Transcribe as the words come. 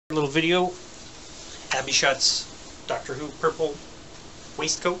Little video. Abishot's Doctor Who purple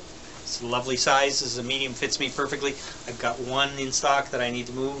waistcoat. It's a lovely size. This is a medium, fits me perfectly. I've got one in stock that I need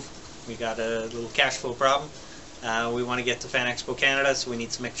to move. We got a little cash flow problem. We want to get to Fan Expo Canada, so we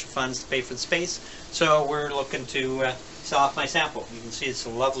need some extra funds to pay for the space. So we're looking to sell off my sample. You can see it's a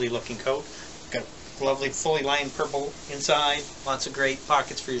lovely looking coat. Got lovely fully lined purple inside. Lots of great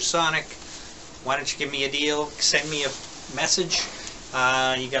pockets for your Sonic. Why don't you give me a deal? Send me a message.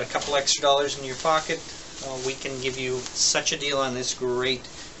 You got a couple extra dollars in your pocket. We can give you such a deal on this great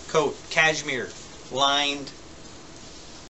coat. Cashmere, lined,